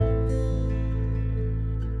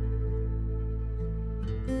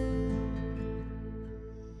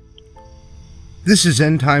This is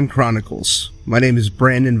End Time Chronicles. My name is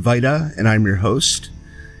Brandon Vita, and I'm your host.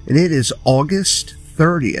 And it is August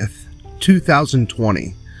 30th,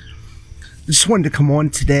 2020. I just wanted to come on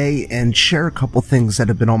today and share a couple things that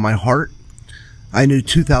have been on my heart. I knew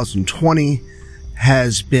 2020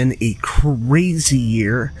 has been a crazy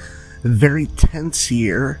year, a very tense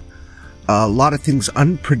year, a lot of things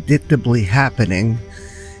unpredictably happening,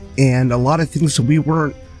 and a lot of things that we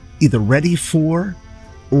weren't either ready for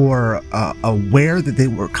or aware that they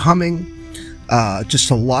were coming.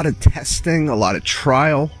 Just a lot of testing, a lot of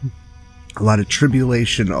trial, a lot of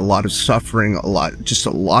tribulation, a lot of suffering, a lot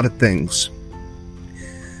of things.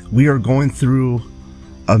 We are going through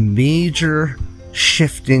a major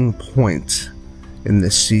shifting point in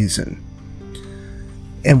this season.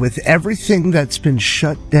 And with everything that's been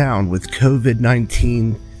shut down with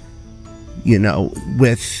COVID-19,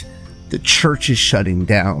 with the churches shutting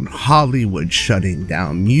down, Hollywood shutting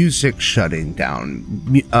down, music shutting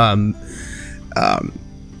down,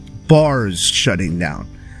 bars shutting down,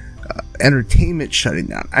 entertainment shutting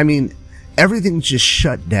down. I mean, everything's just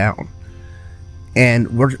shut down. And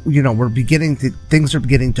things are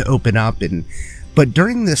beginning to open up. But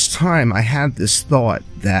during this time, I had this thought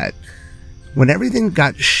that when everything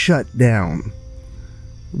got shut down,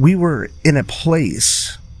 we were in a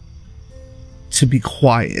place to be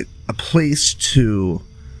quiet, a place to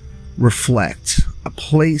reflect, a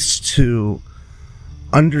place to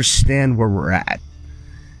understand where we're at.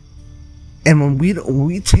 And when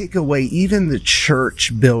we take away even the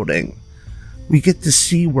church building, we get to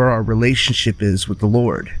see where our relationship is with the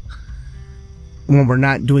Lord. When we're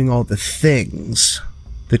not doing all the things,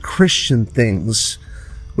 the Christian things,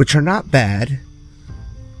 which are not bad,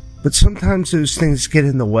 but sometimes those things get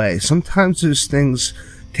in the way. Sometimes those things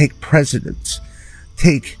take precedence,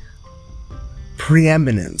 take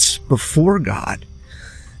preeminence before God.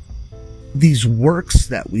 These works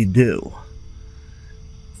that we do.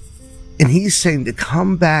 And he's saying to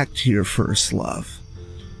come back to your first love,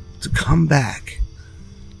 to come back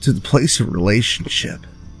to the place of relationship.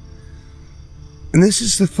 And this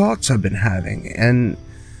is the thoughts I've been having. And,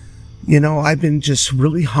 I've been just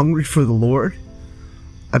really hungry for the Lord.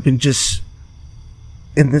 I've been just,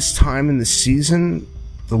 in this time, in this season,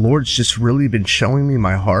 the Lord's just really been showing me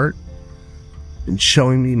my heart, been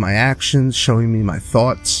showing me my actions, showing me my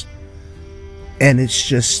thoughts. And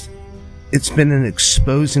it's been an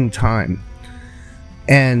exposing time.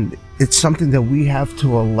 And it's something that we have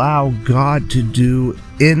to allow God to do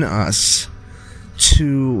in us,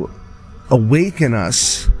 to awaken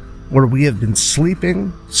us where we have been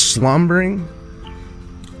sleeping, slumbering,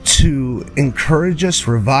 to encourage us,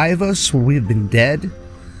 revive us where we have been dead.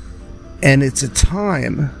 And it's a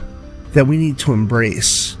time that we need to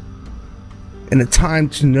embrace, and a time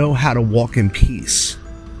to know how to walk in peace.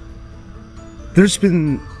 There's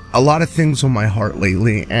been a lot of things on my heart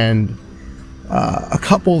lately, and a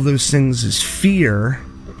couple of those things is fear,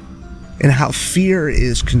 and how fear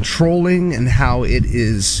is controlling, and how it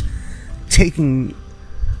is taking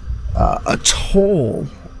a toll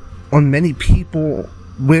on many people,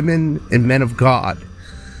 women and men of God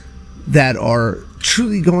that are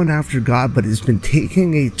truly going after God, but has been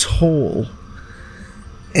taking a toll.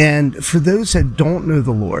 And for those that don't know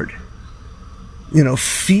the Lord,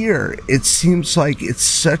 fear, it seems like it's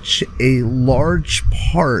such a large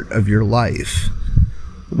part of your life,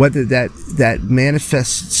 whether that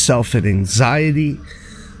manifests itself in anxiety,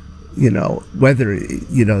 whether,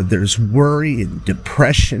 there's worry and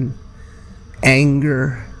depression,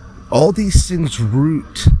 anger, all these things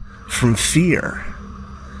root from fear.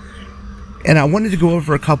 And I wanted to go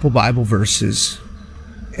over a couple Bible verses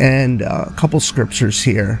and a couple scriptures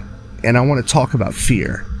here, and I want to talk about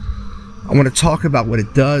fear. I want to talk about what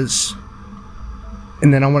it does,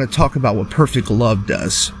 and then I want to talk about what perfect love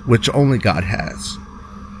does, which only God has.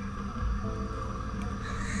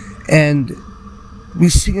 And we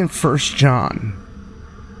see in 1 John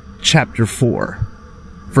chapter 4,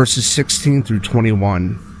 verses 16 through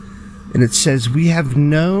 21, and it says, "We have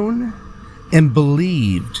known and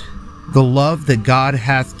believed the love that God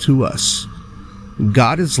hath to us.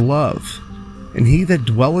 God is love, and he that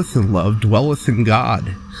dwelleth in love dwelleth in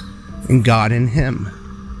God, and God in him.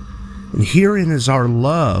 And herein is our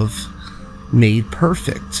love made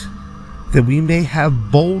perfect, that we may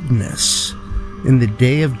have boldness in the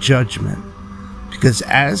day of judgment. Because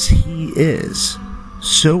as he is,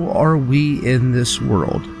 so are we in this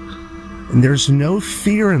world. And there's no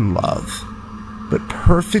fear in love, but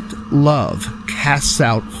perfect love casts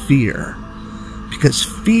out fear, because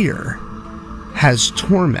fear has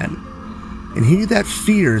torment, and he that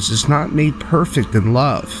fears is not made perfect in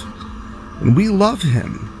love. And we love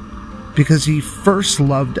him, because he first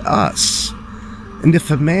loved us. And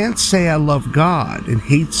if a man say, I love God, and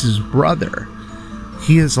hates his brother,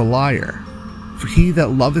 he is a liar. For he that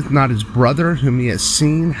loveth not his brother whom he has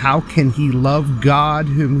seen, how can he love God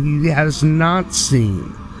whom he has not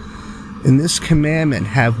seen? And this commandment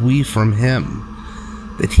have we from him,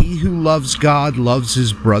 that he who loves God loves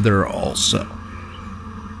his brother also.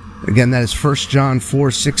 Again, that is 1 John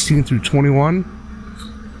 4:16 through 21.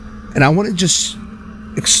 And I want to just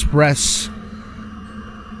express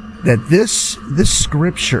that this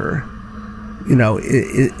scripture,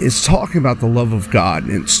 is talking about the love of God.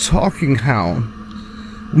 And it's talking how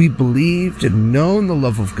we believed and known the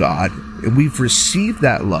love of God, and we've received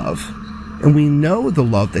that love, and we know the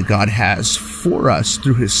love that God has for us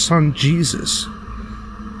through his son Jesus.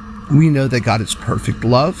 We know that God is perfect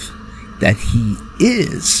love, that he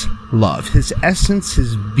is love. His essence,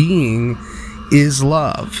 his being is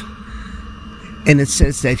love. And it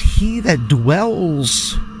says that he that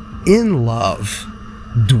dwells in love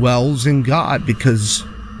dwells in God, because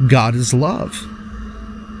God is love.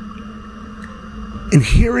 And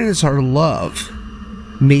herein is our love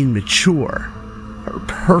made mature, or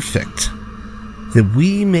perfect, that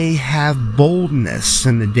we may have boldness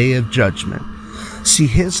in the day of judgment. See,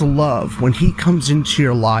 his love, when he comes into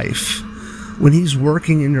your life, when he's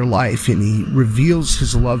working in your life and he reveals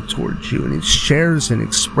his love towards you and he shares and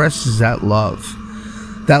expresses that love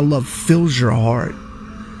fills your heart,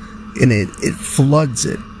 and it floods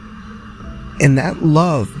it. And that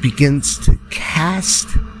love begins to cast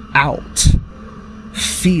out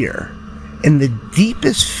fear. And the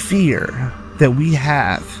deepest fear that we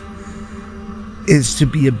have is to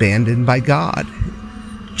be abandoned by God.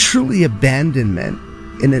 Truly, abandonment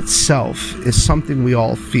in itself is something we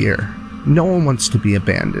all fear. No one wants to be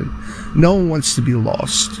abandoned. No one wants to be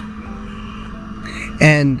lost.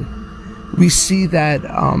 And we see that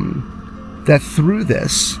that through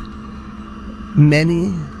this,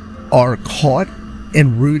 many are caught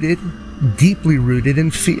and rooted, deeply rooted in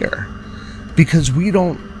fear, because we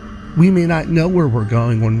may not know where we're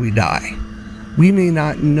going when we die. We may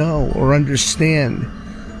not know or understand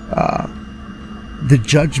the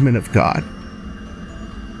judgment of God.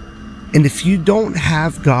 And if you don't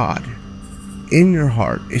have God in your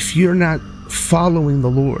heart, if you're not following the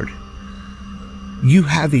Lord, you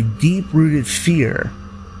have a deep-rooted fear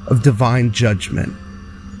of divine judgment,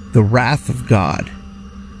 the wrath of God.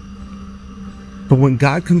 But when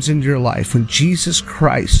God comes into your life, when Jesus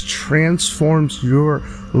Christ transforms your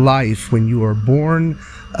life, when you are born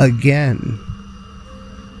again,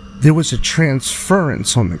 there was a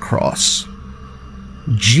transference on the cross.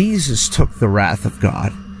 Jesus took the wrath of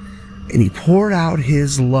God and he poured out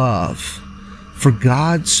his love. For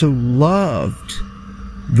God so loved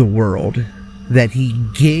the world that he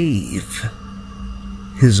gave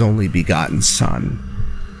his only begotten Son.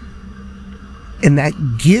 And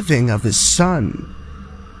that giving of his Son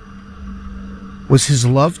was his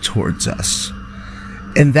love towards us.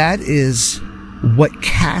 And that is what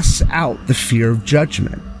casts out the fear of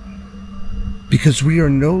judgment. Because we are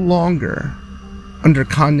no longer under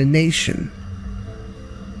condemnation,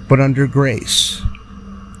 but under grace.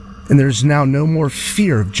 And there's now no more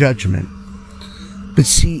fear of judgment. But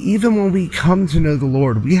see, even when we come to know the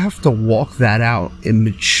Lord, we have to walk that out and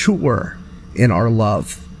mature in our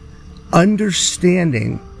love,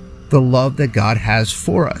 understanding the love that God has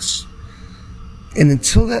for us. And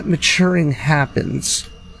until that maturing happens,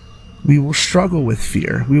 we will struggle with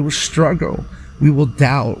fear. We will struggle. We will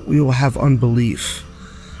doubt. We will have unbelief.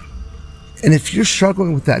 And if you're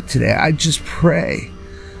struggling with that today, I just pray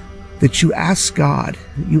that you ask God,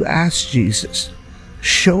 you ask Jesus,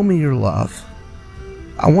 show me your love.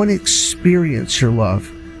 I want to experience your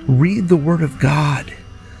love. Read the Word of God.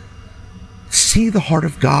 See the heart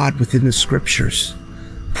of God within the Scriptures.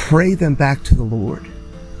 Pray them back to the Lord.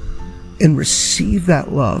 And receive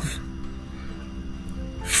that love.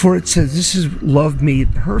 For it says, this is love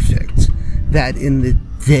made perfect, that in the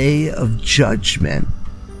day of judgment,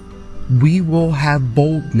 we will have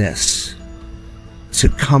boldness to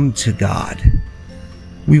come to God.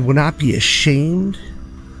 We will not be ashamed.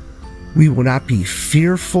 We will not be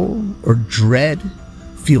fearful or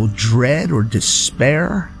feel dread or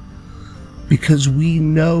despair, because we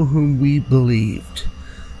know whom we believed.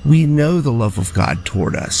 We know the love of God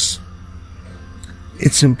toward us.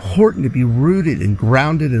 It's important to be rooted and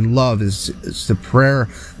grounded in love, is the prayer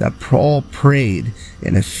that Paul prayed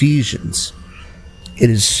in Ephesians. It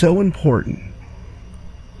is so important.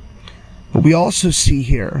 But we also see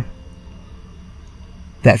here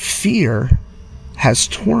that fear has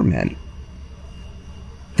torment.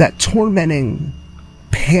 That tormenting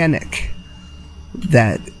panic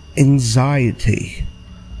that Anxiety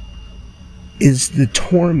is the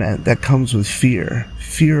torment that comes with fear.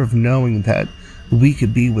 Fear of knowing that we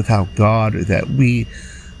could be without God, or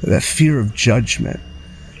that fear of judgment.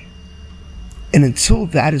 And until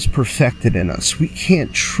that is perfected in us, we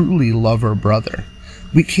can't truly love our brother.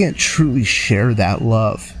 We can't truly share that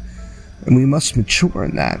love. And we must mature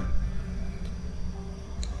in that.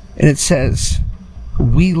 And it says,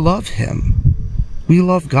 we love him. We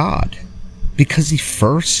love God because he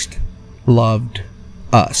first loved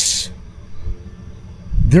us.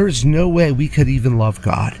 There is no way we could even love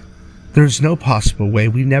God. There's no possible way.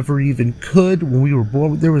 We never even could when we were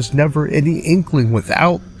born. There was never any inkling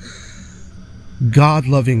without God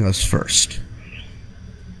loving us first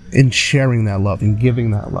and sharing that love and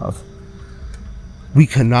giving that love. We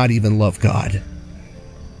could not even love God.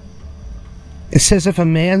 It says, if a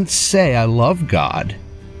man say, I love God,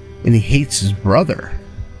 and he hates his brother,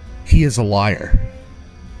 he is a liar.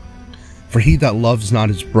 For he that loves not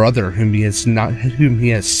his brother whom he has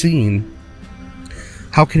seen,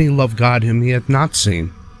 how can he love God whom he hath not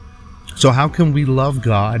seen? So how can we love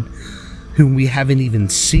God whom we haven't even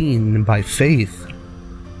seen by faith?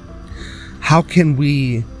 How can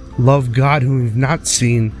we love God whom we've not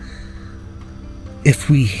seen if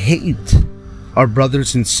we hate our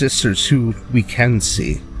brothers and sisters who we can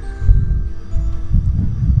see?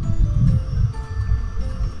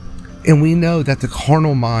 And we know that the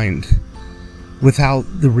carnal mind, without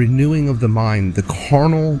the renewing of the mind, the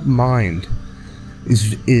carnal mind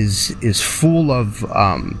is full of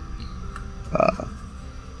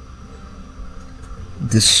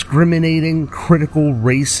discriminating, critical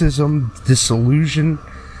racism, disillusion,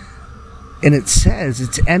 and it says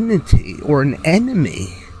it's enmity or an enemy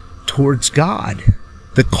towards God.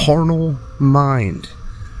 The carnal mind,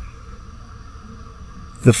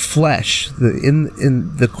 the flesh,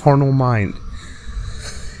 in the carnal mind.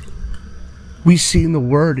 We see in the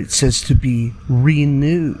word it says to be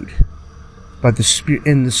renewed by the spirit,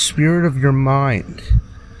 in the spirit of your mind.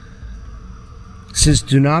 It says,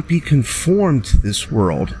 do not be conformed to this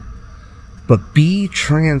world, but be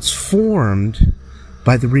transformed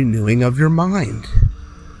by the renewing of your mind.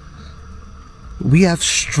 We have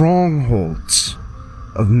strongholds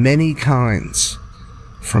of many kinds,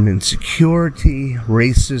 from insecurity,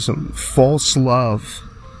 racism, false love,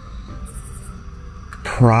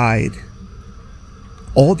 pride,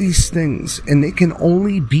 all these things, and they can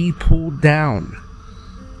only be pulled down,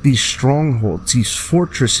 these strongholds, these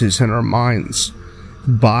fortresses in our minds,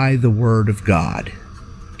 by the Word of God,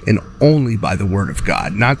 and only by the Word of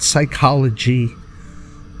God, not psychology,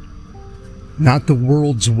 not the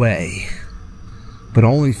world's way, but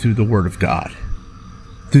only through the Word of God,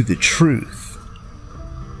 through the truth.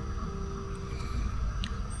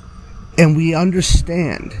 And we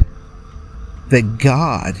understand that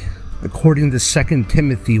God, according to 2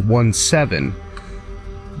 Timothy 1:7,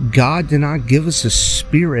 God did not give us a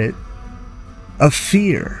spirit of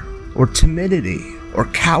fear or timidity or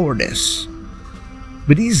cowardice,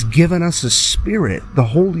 but he's given us a spirit, the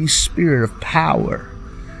Holy Spirit of power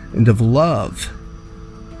and of love.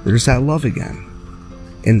 There's that love again.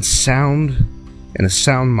 And a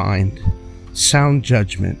sound mind, sound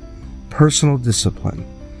judgment, personal discipline,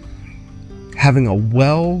 having a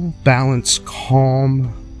well-balanced,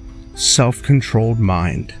 calm, self-controlled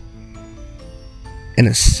mind. And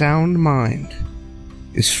a sound mind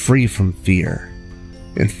is free from fear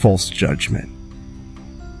and false judgment.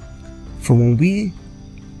 For when we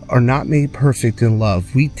are not made perfect in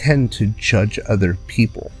love, we tend to judge other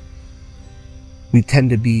people. We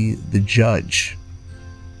tend to be the judge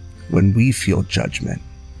when we feel judgment.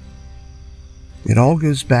 It all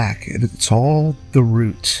goes back. It's all the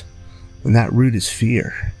root, and that root is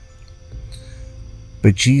fear.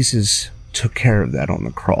 But Jesus took care of that on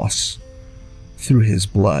the cross through his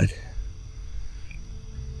blood.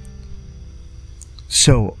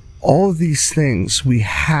 So all of these things we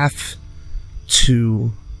have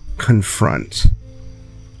to confront.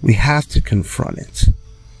 We have to confront it.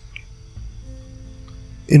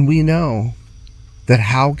 And we know that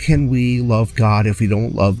how can we love God if we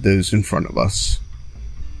don't love those in front of us?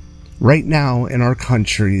 Right now in our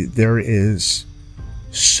country, there is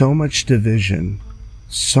so much division,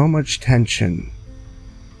 so much tension,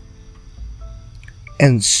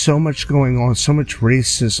 and so much going on, so much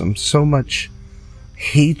racism, so much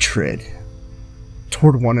hatred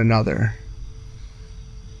toward one another,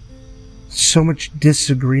 so much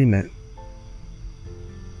disagreement,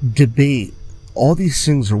 debate. All these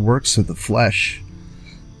things are works of the flesh.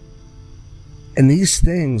 And these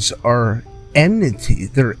things are enmity.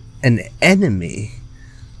 They're an enemy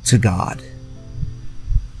to God.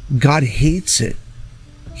 God hates it.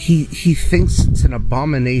 he thinks it's an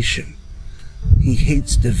abomination. He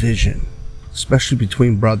hates division, especially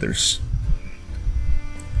between brothers.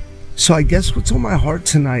 So I guess what's on my heart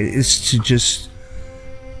tonight is to just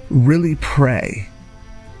really pray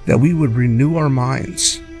that we would renew our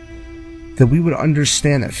minds, that we would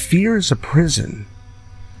understand that fear is a prison,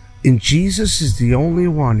 and Jesus is the only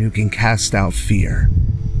one who can cast out fear.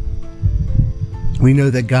 We know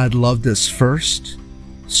that God loved us first,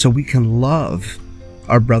 so we can love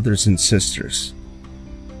our brothers and sisters.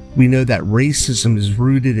 We know that racism is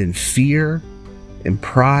rooted in fear and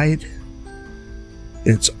pride.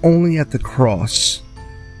 It's only at the cross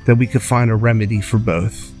that we can find a remedy for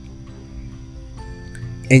both.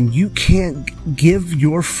 And you can't give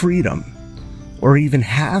your freedom or even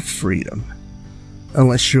have freedom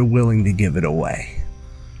unless you're willing to give it away.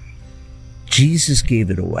 Jesus gave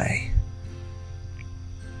it away.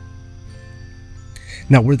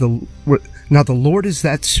 Now the Lord is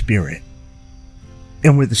that Spirit.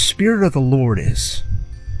 And where the Spirit of the Lord is,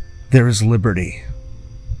 there is liberty,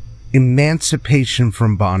 emancipation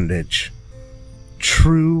from bondage,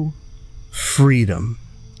 true freedom.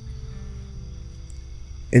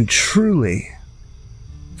 And truly,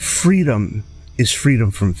 freedom is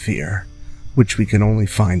freedom from fear, which we can only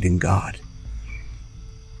find in God.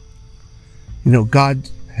 You know, God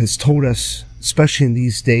has told us, especially in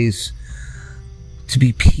these days, to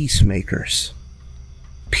be peacemakers.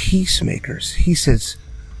 Peacemakers. He says,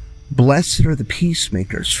 blessed are the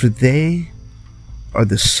peacemakers, for they are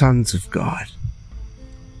the sons of God.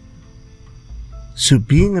 So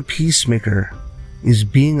being a peacemaker is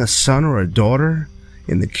being a son or a daughter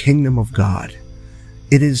in the kingdom of God.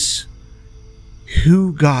 It is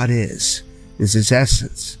who God is his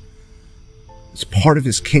essence. It's part of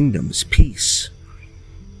his kingdom, his peace.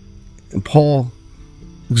 And Paul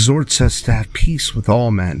exhorts us to have peace with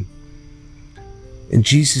all men. And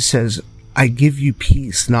Jesus says, I give you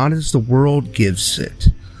peace, not as the world gives it,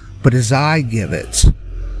 but as I give it.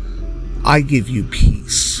 I give you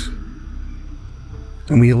peace.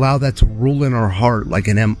 And we allow that to rule in our heart like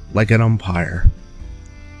an umpire.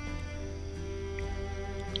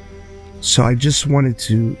 So I just wanted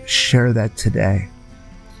to share that today.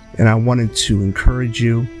 And I wanted to encourage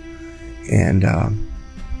you and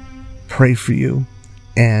pray for you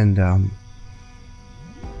and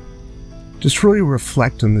just really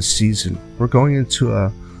reflect on this season. We're going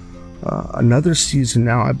into another season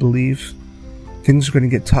now, I believe. Things are going to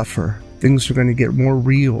get tougher. Things are going to get more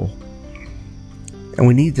real. And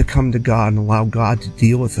we need to come to God and allow God to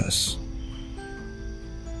deal with us.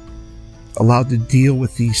 Allow to deal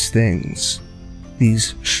with these things,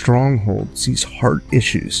 these strongholds, these heart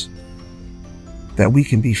issues, that we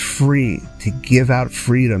can be free to give out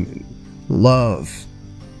freedom and love,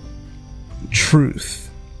 and truth.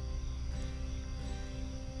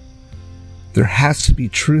 There has to be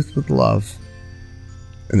truth with love,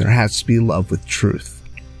 and there has to be love with truth.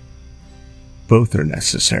 Both are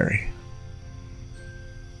necessary.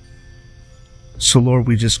 So Lord,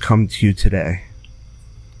 we just come to you today.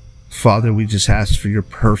 Father, we just ask for your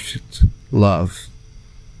perfect love.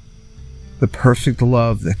 The perfect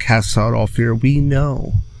love that casts out all fear. We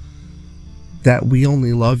know that we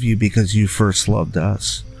only love you because you first loved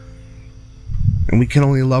us. And we can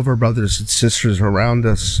only love our brothers and sisters around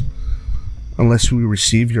us unless we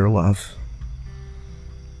receive your love.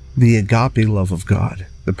 The agape love of God.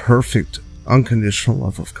 The perfect, unconditional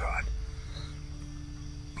love of God.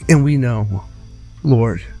 And we know,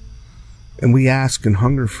 Lord, and we ask and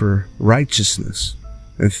hunger for righteousness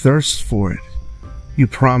and thirst for it. You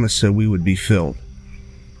promised that we would be filled.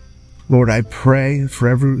 Lord, I pray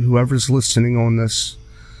for whoever's listening on this,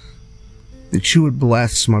 that you would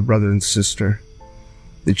bless my brother and sister,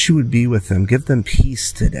 that you would be with them, give them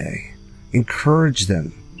peace today, encourage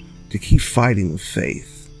them to keep fighting with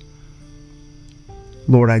faith.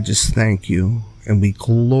 Lord, I just thank you and we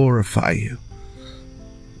glorify you.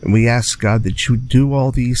 And we ask, God, that you would do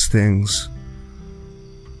all these things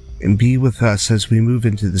and be with us as we move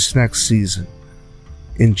into this next season.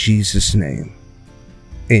 In Jesus' name,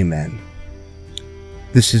 amen.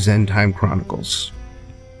 This is End Time Chronicles.